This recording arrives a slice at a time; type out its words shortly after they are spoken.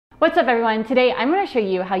What's up everyone? Today I'm going to show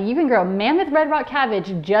you how you can grow Mammoth Red Rock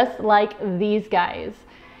Cabbage just like these guys.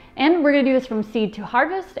 And we're going to do this from seed to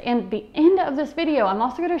harvest, and at the end of this video I'm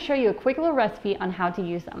also going to show you a quick little recipe on how to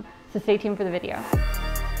use them. So stay tuned for the video.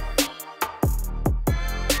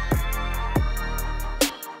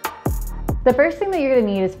 The first thing that you're going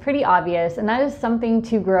to need is pretty obvious, and that is something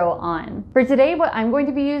to grow on. For today, what I'm going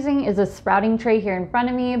to be using is a sprouting tray here in front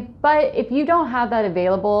of me, but if you don't have that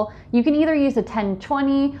available, you can either use a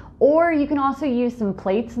 10-20 or you can also use some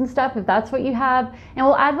plates and stuff if that's what you have. And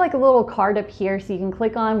we'll add like a little card up here so you can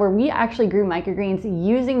click on where we actually grew microgreens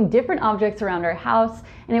using different objects around our house,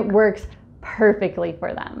 and it works perfectly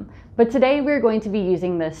for them. But today we're going to be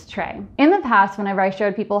using this tray. In the past, whenever I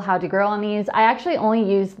showed people how to grow on these, I actually only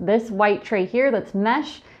used this white tray here that's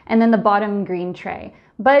mesh and then the bottom green tray.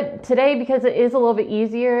 But today, because it is a little bit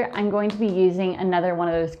easier, I'm going to be using another one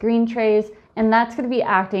of those green trays, and that's going to be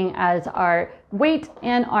acting as our weight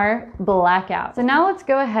and our blackout. So now let's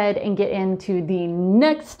go ahead and get into the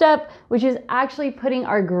next step, which is actually putting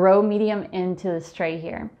our grow medium into this tray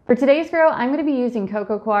here. For today's grow, I'm going to be using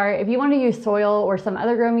coco coir. If you want to use soil or some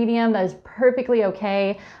other grow medium, that is perfectly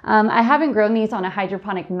okay. I haven't grown these on a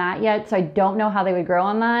hydroponic mat yet, so I don't know how they would grow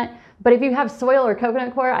on that. But if you have soil or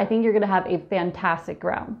coconut coir, I think you're gonna have a fantastic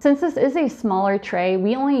grow. Since this is a smaller tray,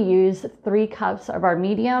 we only use 3 cups of our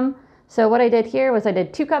medium. So what I did here was I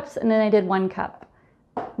did 2 cups and then I did 1 cup.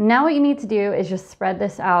 Now what you need to do is just spread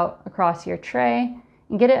this out across your tray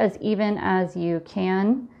and get it as even as you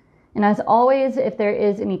can. And as always, if there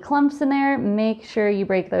is any clumps in there, make sure you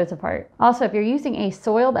break those apart. Also, if you're using a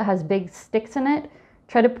soil that has big sticks in it,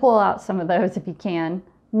 try to pull out some of those if you can.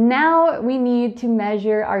 Now we need to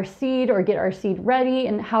measure our seed or get our seed ready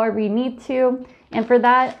and however you need to. And for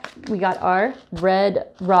that, we got our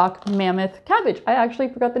Red Rock Mammoth Cabbage. I actually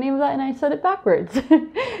forgot the name of that and I said it backwards.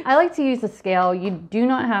 I like to use a scale. You do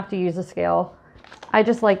not have to use a scale. I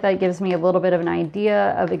just like that it gives me a little bit of an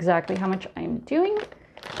idea of exactly how much I'm doing.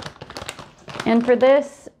 And for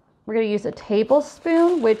this, we're gonna use a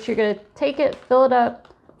tablespoon, which you're gonna take it, fill it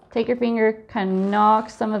up, take your finger, kind of knock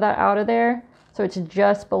some of that out of there. So it's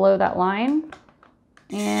just below that line,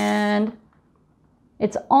 and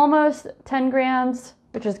it's almost 10 grams,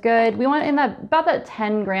 which is good. We want in about that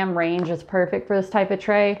 10 gram range is perfect for this type of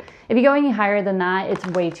tray. If you go any higher than that, it's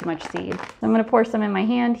way too much seed. So I'm gonna pour some in my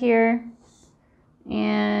hand here,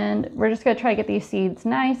 and we're just gonna try to get these seeds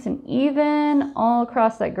nice and even all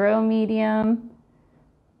across that grow medium.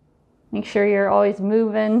 Make sure you're always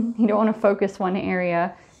moving. You don't wanna focus one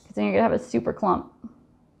area, because then you're gonna have a super clump.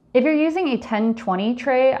 If you're using a 10-20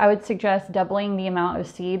 tray, I would suggest doubling the amount of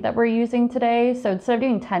seed that we're using today. So instead of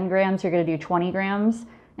doing 10 grams, you're gonna do 20 grams,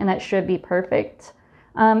 and that should be perfect.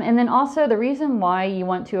 And then also the reason why you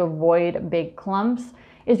want to avoid big clumps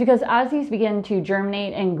is because as these begin to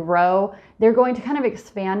germinate and grow, they're going to kind of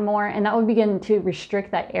expand more, and that will begin to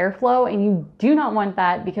restrict that airflow, and you do not want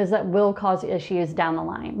that because that will cause issues down the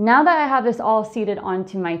line. Now that I have this all seeded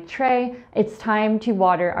onto my tray, it's time to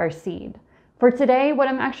water our seed. For today, what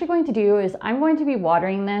I'm actually going to do is I'm going to be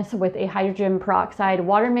watering this with a hydrogen peroxide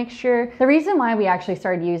water mixture. The reason why we actually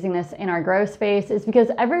started using this in our grow space is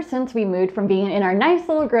because ever since we moved from being in our nice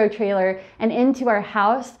little grow trailer and into our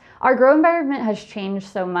house, our grow environment has changed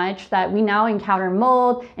so much that we now encounter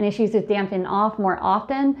mold and issues with dampen off more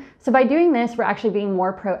often. So by doing this, we're actually being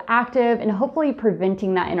more proactive and hopefully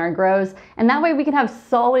preventing that in our grows. And that way we can have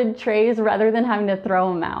solid trays rather than having to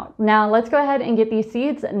throw them out. Now let's go ahead and get these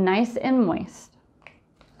seeds nice and moist.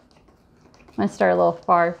 I'm gonna start a little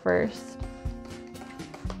far first.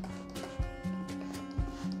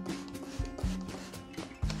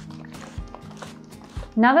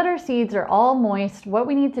 Now that our seeds are all moist, what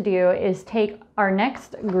we need to do is take our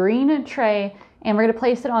next green tray and we're gonna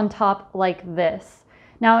place it on top like this.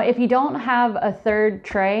 Now, if you don't have a third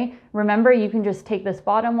tray, remember you can just take this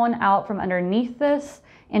bottom one out from underneath this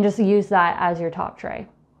and just use that as your top tray.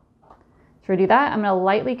 So to do that, I'm gonna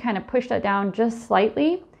lightly kind of push that down just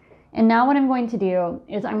slightly. And now what I'm going to do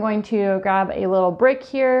is I'm going to grab a little brick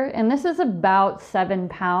here, and this is about 7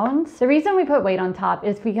 pounds. The reason we put weight on top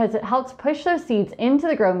is because it helps push those seeds into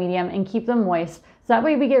the grow medium and keep them moist. So that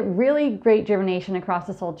way we get really great germination across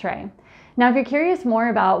this whole tray. Now, if you're curious more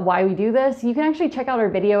about why we do this, you can actually check out our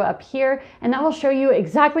video up here, and that will show you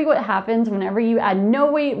exactly what happens whenever you add no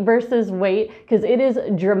weight versus weight, because it is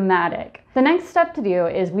dramatic. The next step to do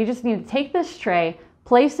is we just need to take this tray,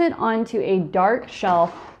 place it onto a dark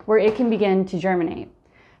shelf where it can begin to germinate.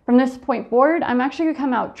 From this point forward, I'm actually gonna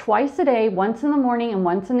come out twice a day, once in the morning and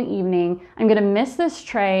once in the evening. I'm gonna mist this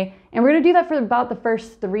tray, and we're gonna do that for about the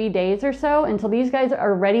first 3 days or so until these guys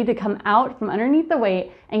are ready to come out from underneath the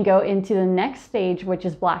weight and go into the next stage, which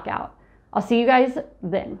is blackout. I'll see you guys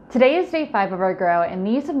then. Today is day 5 of our grow, and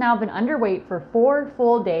these have now been underweight for 4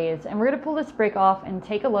 full days, and we're gonna pull this brick off and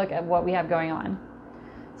take a look at what we have going on.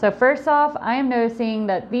 So first off, I am noticing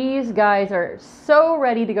that these guys are so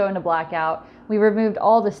ready to go into blackout. We removed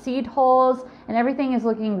all the seed holes and everything is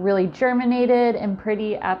looking really germinated and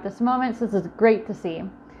pretty at this moment, so this is great to see.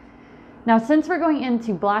 Now, since we're going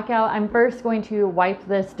into blackout, I'm first going to wipe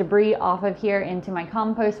this debris off of here into my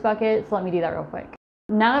compost bucket, so let me do that real quick.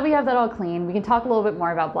 Now that we have that all clean, we can talk a little bit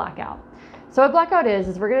more about blackout. So what blackout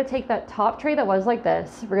is we're gonna take that top tray that was like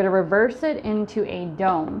this, we're gonna reverse it into a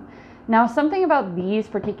dome. Now, something about these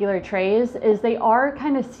particular trays is they are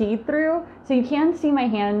kind of see-through, so you can see my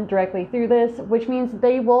hand directly through this, which means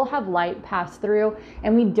they will have light pass through,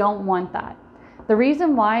 and we don't want that. The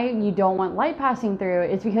reason why you don't want light passing through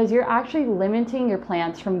is because you're actually limiting your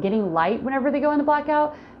plants from getting light whenever they go into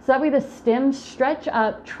blackout, so that way the stems stretch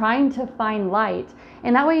up trying to find light,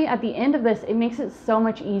 and that way at the end of this, it makes it so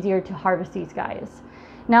much easier to harvest these guys.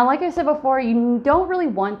 Now, like I said before, you don't really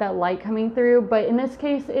want that light coming through, but in this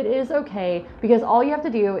case, it is okay because all you have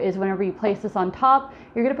to do is whenever you place this on top,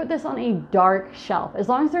 you're gonna put this on a dark shelf. As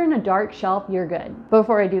long as they're in a dark shelf, you're good.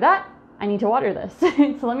 Before I do that, I need to water this.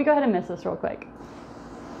 So let me go ahead and mist this real quick.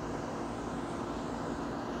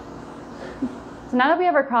 So now that we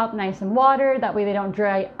have our crop nice and watered, that way they don't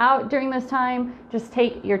dry out during this time, just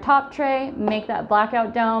take your top tray, make that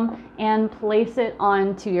blackout dome, and place it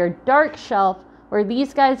onto your dark shelf where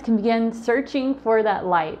these guys can begin searching for that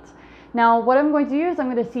light. Now, what I'm going to do is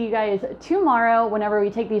I'm going to see you guys tomorrow whenever we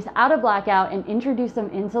take these out of blackout and introduce them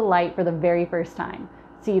into light for the very first time.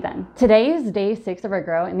 See you then. Today is day 6 of our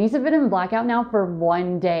grow, and these have been in blackout now for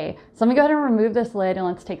 1 day. So let me go ahead and remove this lid and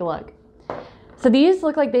let's take a look. So these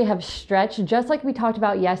look like they have stretched just like we talked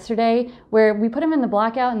about yesterday, where we put them in the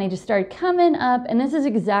blackout and they just started coming up, and this is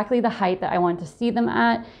exactly the height that I want to see them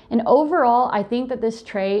at. And overall, I think that this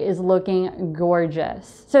tray is looking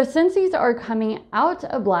gorgeous. So since these are coming out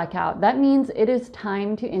of blackout, that means it is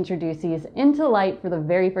time to introduce these into light for the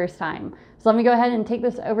very first time. So let me go ahead and take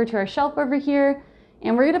this over to our shelf over here.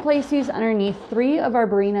 And we're gonna place these underneath 3 of our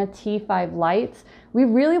Barina T5 lights. We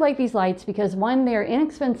really like these lights because 1, they are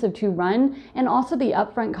inexpensive to run, and also the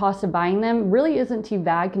upfront cost of buying them really isn't too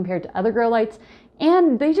bad compared to other grow lights,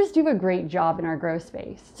 and they just do a great job in our grow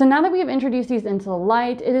space. So now that we have introduced these into the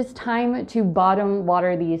light, it is time to bottom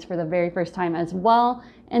water these for the very first time as well.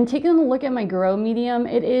 And taking a look at my grow medium,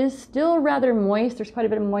 it is still rather moist. There's quite a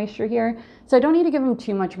bit of moisture here, so I don't need to give them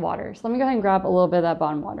too much water. So let me go ahead and grab a little bit of that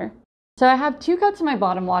bottom water. So I have 2 cups of my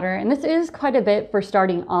bottom water, and this is quite a bit for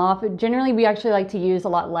starting off. Generally, we actually like to use a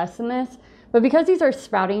lot less than this, but because these are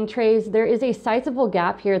sprouting trays, there is a sizable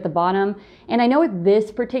gap here at the bottom. And I know with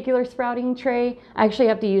this particular sprouting tray, I actually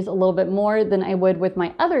have to use a little bit more than I would with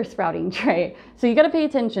my other sprouting tray. So you gotta pay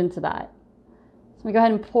attention to that. So we go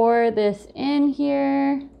ahead and pour this in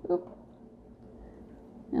here. Oop.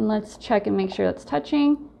 And let's check and make sure that's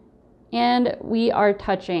touching. And we are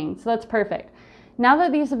touching, so that's perfect. Now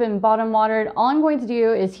that these have been bottom watered, all I'm going to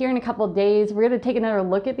do is here in a couple of days, we're going to take another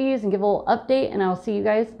look at these and give a little update, and I'll see you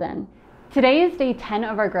guys then. Today is day 10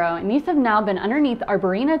 of our grow, and these have now been underneath our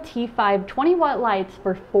Barina T5 20-watt lights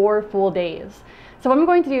for 4 full days. So what I'm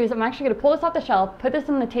going to do is I'm actually going to pull this off the shelf, put this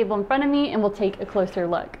on the table in front of me, and we'll take a closer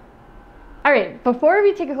look. All right, before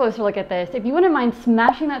we take a closer look at this, if you wouldn't mind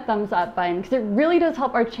smashing that thumbs up button, because it really does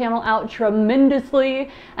help our channel out tremendously.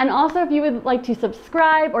 And also if you would like to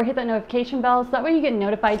subscribe or hit that notification bell, so that way you get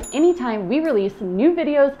notified anytime we release new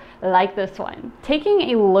videos like this one. Taking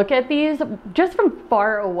a look at these just from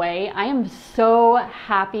far away, I am so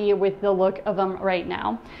happy with the look of them right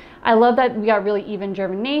now. I love that we got really even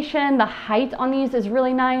germination. The height on these is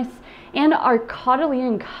really nice, and our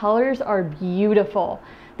cotyledon colors are beautiful.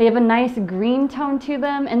 They have a nice green tone to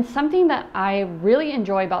them, and something that I really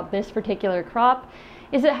enjoy about this particular crop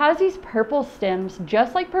is it has these purple stems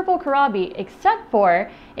just like purple kohlrabi, except for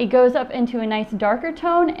it goes up into a nice darker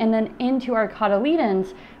tone and then into our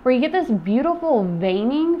cotyledons, where you get this beautiful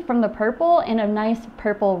veining from the purple and a nice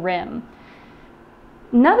purple rim.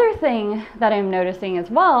 Another thing that I'm noticing as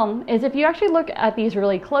well is if you actually look at these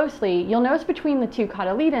really closely, you'll notice between the 2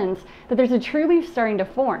 cotyledons that there's a true leaf starting to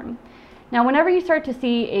form. Now, whenever you start to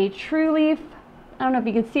see a true leaf, I don't know if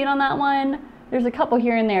you can see it on that one, there's a couple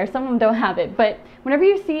here and there, some of them don't have it, but whenever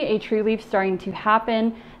you see a true leaf starting to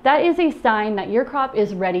happen, that is a sign that your crop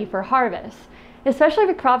is ready for harvest. especially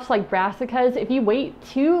with crops like brassicas. If you wait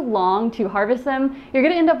too long to harvest them, you're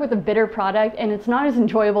gonna end up with a bitter product and it's not as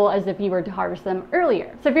enjoyable as if you were to harvest them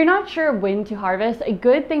earlier. So if you're not sure when to harvest, a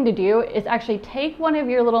good thing to do is actually take one of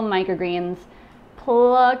your little microgreens,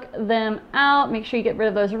 pluck them out, make sure you get rid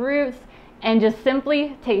of those roots, and just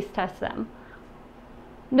simply taste test them.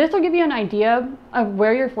 This will give you an idea of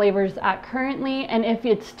where your flavor is at currently and if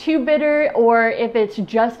it's too bitter or if it's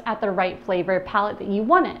just at the right flavor palette that you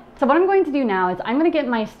want it. So what I'm going to do now is I'm going to get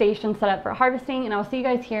my station set up for harvesting, and I'll see you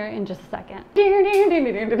guys here in just a second.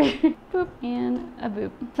 Boop and a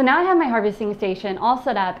boop. So now I have my harvesting station all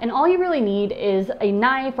set up, and all you really need is a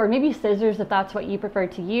knife or maybe scissors if that's what you prefer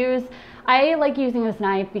to use. I like using this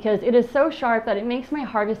knife because it is so sharp that it makes my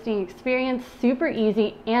harvesting experience super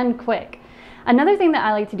easy and quick. Another thing that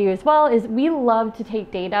I like to do as well is we love to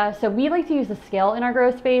take data, so we like to use a scale in our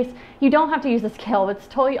grow space. You don't have to use a scale, it's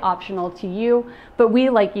totally optional to you, but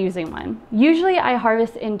we like using one. Usually I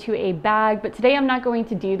harvest into a bag, but today I'm not going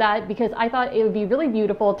to do that because I thought it would be really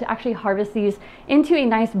beautiful to actually harvest these into a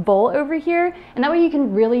nice bowl over here, and that way you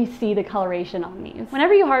can really see the coloration on these.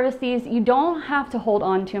 Whenever you harvest these, you don't have to hold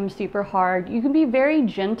on to them super hard. You can be very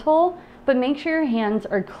gentle, but make sure your hands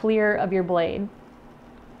are clear of your blade.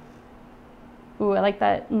 Ooh, I like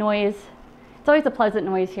that noise. It's always a pleasant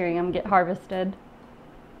noise hearing them get harvested.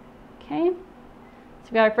 Okay, so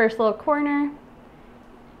we got our first little corner.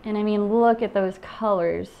 And I mean, look at those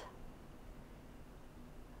colors.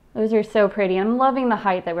 Those are so pretty. I'm loving the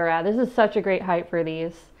height that we're at. This is such a great height for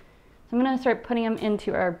these. So I'm gonna start putting them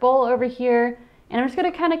into our bowl over here. And I'm just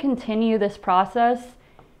gonna kind of continue this process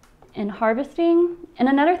in harvesting. And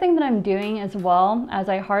another thing that I'm doing as well as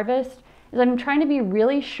I harvest is I'm trying to be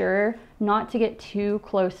really sure not to get too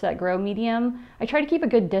close to that grow medium. I try to keep a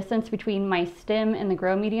good distance between my stem and the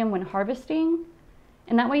grow medium when harvesting,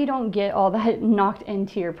 and that way you don't get all that knocked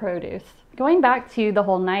into your produce. Going back to the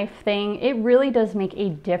whole knife thing, it really does make a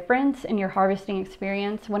difference in your harvesting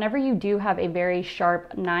experience whenever you do have a very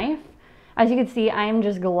sharp knife. As you can see, I'm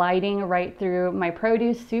just gliding right through my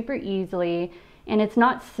produce super easily, and it's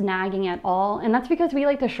not snagging at all. And that's because we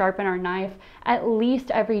like to sharpen our knife at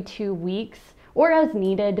least every 2 weeks or as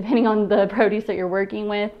needed, depending on the produce that you're working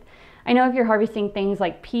with. I know if you're harvesting things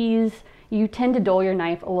like peas, you tend to dull your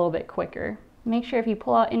knife a little bit quicker. Make sure if you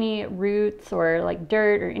pull out any roots or like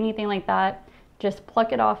dirt or anything like that, just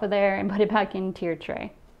pluck it off of there and put it back into your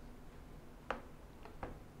tray.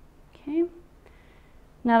 Okay.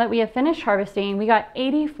 Now that we have finished harvesting, we got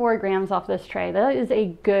 84 grams off this tray. That is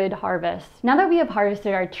a good harvest. Now that we have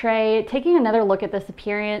harvested our tray, taking another look at this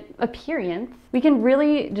appearance, we can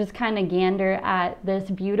really just kind of gander at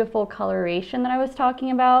this beautiful coloration that I was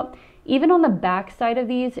talking about. Even on the back side of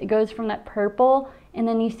these, it goes from that purple, and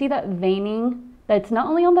then you see that veining that's not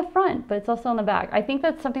only on the front, but it's also on the back. I think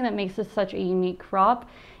that's something that makes this such a unique crop,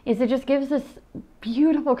 is it just gives this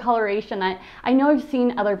beautiful coloration. I know I've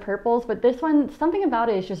seen other purples, but this one, something about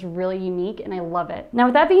it is just really unique and I love it. Now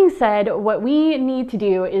with that being said, what we need to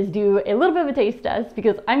do is do a little bit of a taste test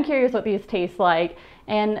because I'm curious what these taste like,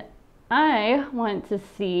 and I want to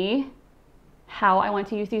see how I want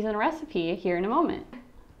to use these in a recipe here in a moment.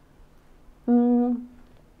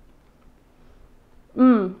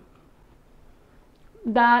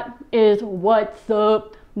 That is what's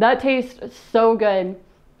up. That tastes so good.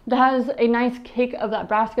 It has a nice kick of that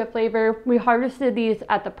brassica flavor. We harvested these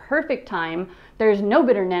at the perfect time. There's no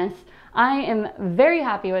bitterness. I am very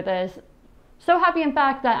happy with this. So happy, in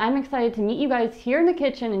fact, that I'm excited to meet you guys here in the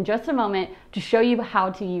kitchen in just a moment to show you how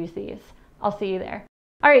to use these. I'll see you there.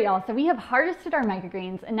 All right, y'all, so we have harvested our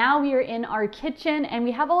microgreens and now we are in our kitchen and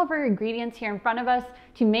we have all of our ingredients here in front of us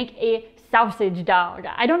to make a sausage dog.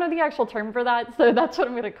 I don't know the actual term for that, so that's what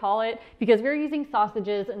I'm gonna call it because we're using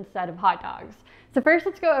sausages instead of hot dogs. So first,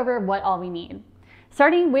 let's go over what all we need.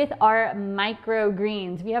 Starting with our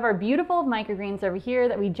microgreens. We have our beautiful microgreens over here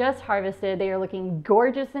that we just harvested. They are looking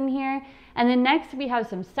gorgeous in here. And then next we have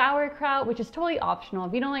some sauerkraut, which is totally optional.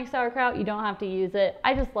 If you don't like sauerkraut, you don't have to use it.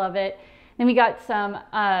 I just love it. Then we got some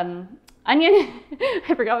onion.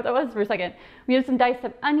 I forgot what that was for a second. We have some diced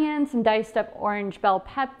up onion, some diced up orange bell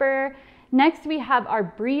pepper. Next we have our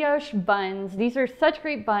brioche buns. These are such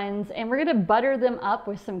great buns and we're gonna butter them up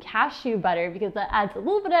with some cashew butter because that adds a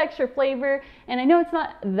little bit of extra flavor, and I know it's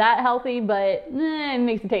not that healthy, but it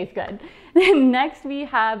makes it taste good. Then next we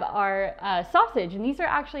have our sausage, and these are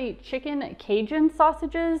actually chicken Cajun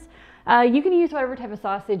sausages. You can use whatever type of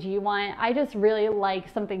sausage you want. I just really like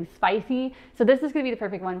something spicy, so this is gonna be the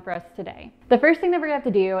perfect one for us today. The first thing that we're gonna have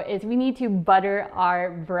to do is we need to butter our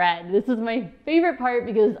bread. This is my favorite part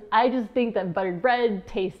because I just think that buttered bread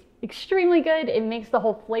tastes extremely good. It makes the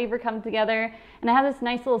whole flavor come together. And I have this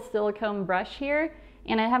nice little silicone brush here,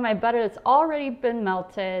 and I have my butter that's already been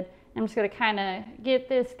melted. I'm just gonna kind of get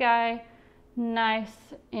this guy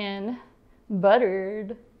nice and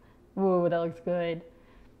buttered. Whoa, that looks good.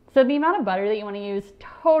 So the amount of butter that you want to use,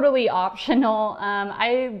 totally optional.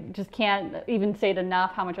 I just can't even say it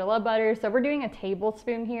enough how much I love butter. So we're doing a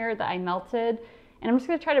tablespoon here that I melted, and I'm just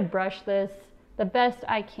gonna try to brush this the best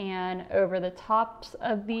I can over the tops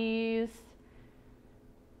of these.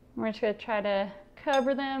 We're just gonna try to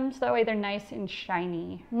cover them so that way they're nice and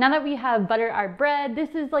shiny. Now that we have buttered our bread,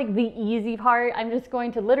 this is like the easy part. I'm just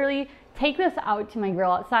going to literally take this out to my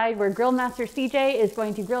grill outside where Grill Master CJ is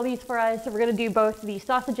going to grill these for us. So we're gonna do both the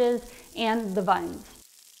sausages and the buns.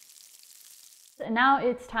 And now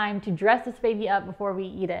it's time to dress this baby up before we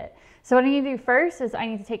eat it. So what I need to do first is I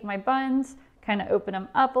need to take my buns, kind of open them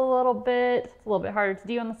up a little bit. It's a little bit harder to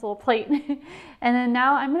do on this little plate. And then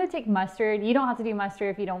now I'm gonna take mustard. You don't have to do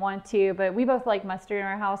mustard if you don't want to, but we both like mustard in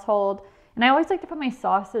our household. And I always like to put my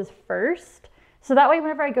sauces first, so that way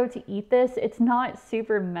whenever I go to eat this, it's not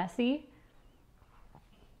super messy.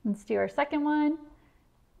 Let's do our second one.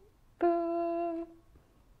 Boom.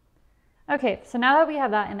 Okay, so now that we have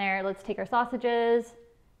that in there, let's take our sausages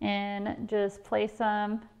and just place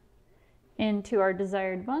them into our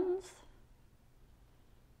desired buns.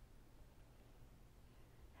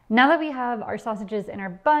 Now that we have our sausages and our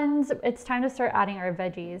buns, it's time to start adding our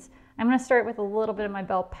veggies. I'm gonna start with a little bit of my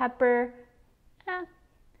bell pepper. And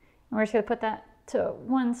we're just gonna put that to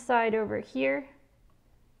one side over here,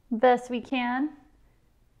 best we can.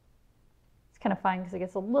 It's kind of fine because it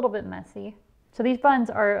gets a little bit messy. So these buns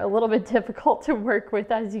are a little bit difficult to work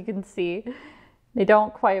with, as you can see. They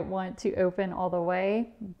don't quite want to open all the way,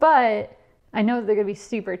 but I know they're gonna be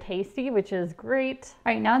super tasty, which is great.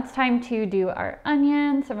 All right, now it's time to do our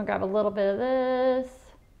onions. So I'm gonna grab a little bit of this.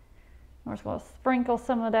 We're just gonna sprinkle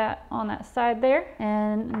some of that on that side there.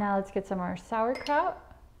 And now let's get some of our sauerkraut.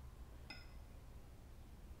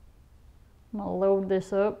 I'm gonna load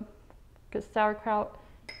this up because sauerkraut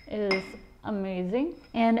is amazing.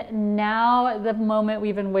 And now the moment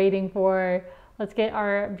we've been waiting for, let's get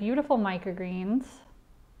our beautiful microgreens,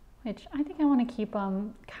 which I think I want to keep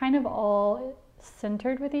them kind of all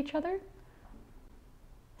centered with each other.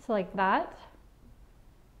 So like that.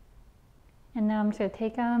 And now I'm just gonna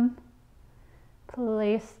take them,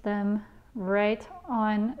 place them right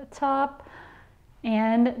on top.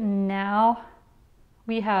 And now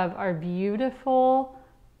we have our beautiful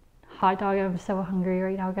hot dog. I'm so hungry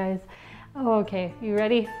right now, guys. Oh, okay, you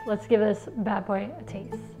ready? Let's give this bad boy a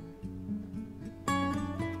taste.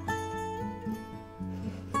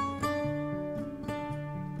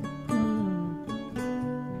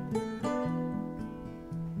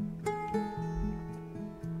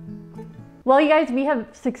 Well, you guys, we have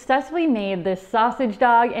successfully made this sausage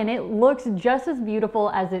dog, and it looks just as beautiful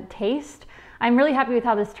as it tastes. I'm really happy with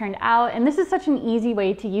how this turned out, and this is such an easy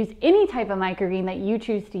way to use any type of microgreen that you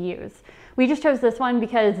choose to use. We just chose this one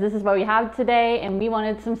because this is what we have today, and we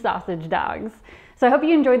wanted some sausage dogs. So I hope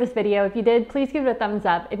you enjoyed this video. If you did, please give it a thumbs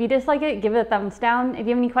up. If you dislike it, give it a thumbs down. If you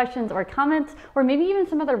have any questions or comments, or maybe even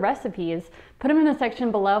some other recipes, put them in the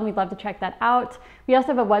section below, and we'd love to check that out. We also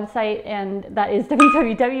have a website, and that is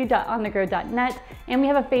www.onthegrow.net, and we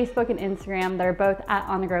have a Facebook and Instagram that are both at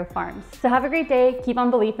On The Grow Farms. So have a great day, keep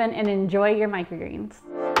on believing, and enjoy your microgreens.